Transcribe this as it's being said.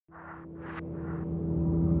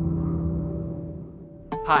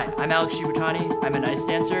Hi, I'm Alex Shibutani. I'm an ice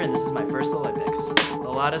dancer, and this is my first Olympics. A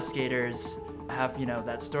lot of skaters have,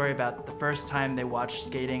 that story about the first time they watched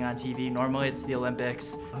skating on TV. Normally it's the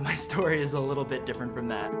Olympics. My story is a little bit different from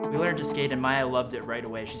that. We learned to skate and Maya loved it right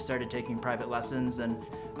away. She started taking private lessons and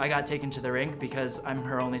I got taken to the rink because I'm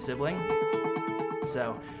her only sibling.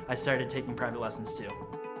 So I started taking private lessons too.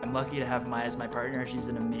 I'm lucky to have Maya as my partner. She's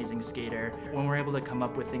an amazing skater. When we're able to come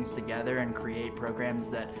up with things together and create programs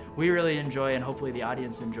that we really enjoy and hopefully the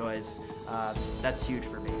audience enjoys, that's huge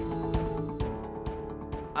for me.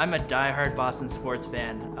 I'm a die-hard Boston sports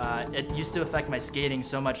fan. It used to affect my skating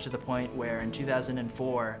so much to the point where in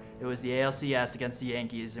 2004, it was the ALCS against the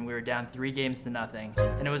Yankees and we were down 3-0.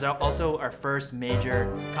 And it was also our first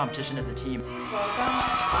major competition as a team. Welcome,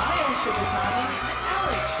 Shibutani and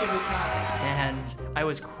Alex Shibutani. And I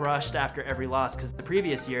was crushed after every loss because the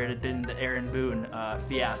previous year it had been the Aaron Boone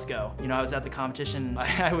fiasco. I was at the competition,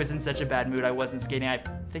 I was in such a bad mood, I wasn't skating. I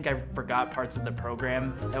think I forgot parts of the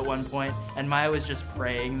program at one point, and Maya was just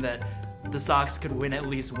praying that the Sox could win at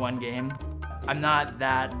least one game. I'm not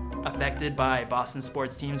that affected by Boston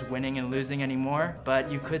sports teams winning and losing anymore,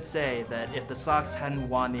 but you could say that if the Sox hadn't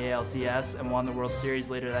won the ALCS and won the World Series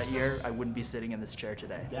later that year, I wouldn't be sitting in this chair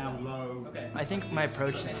today. Down low. Okay. I think my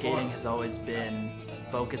approach to skating has always been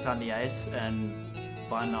focus on the ice and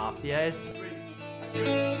fun off the ice.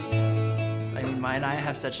 I mean, Maya and I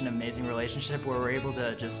have such an amazing relationship where we're able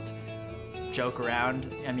to just joke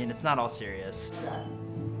around. I mean, it's not all serious.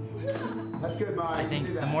 That's good, Maya. I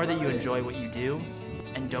think the more that you enjoy what you do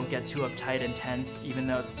and don't get too uptight and tense, even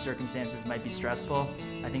though the circumstances might be stressful,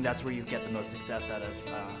 I think that's where you get the most success out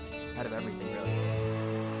of everything, really.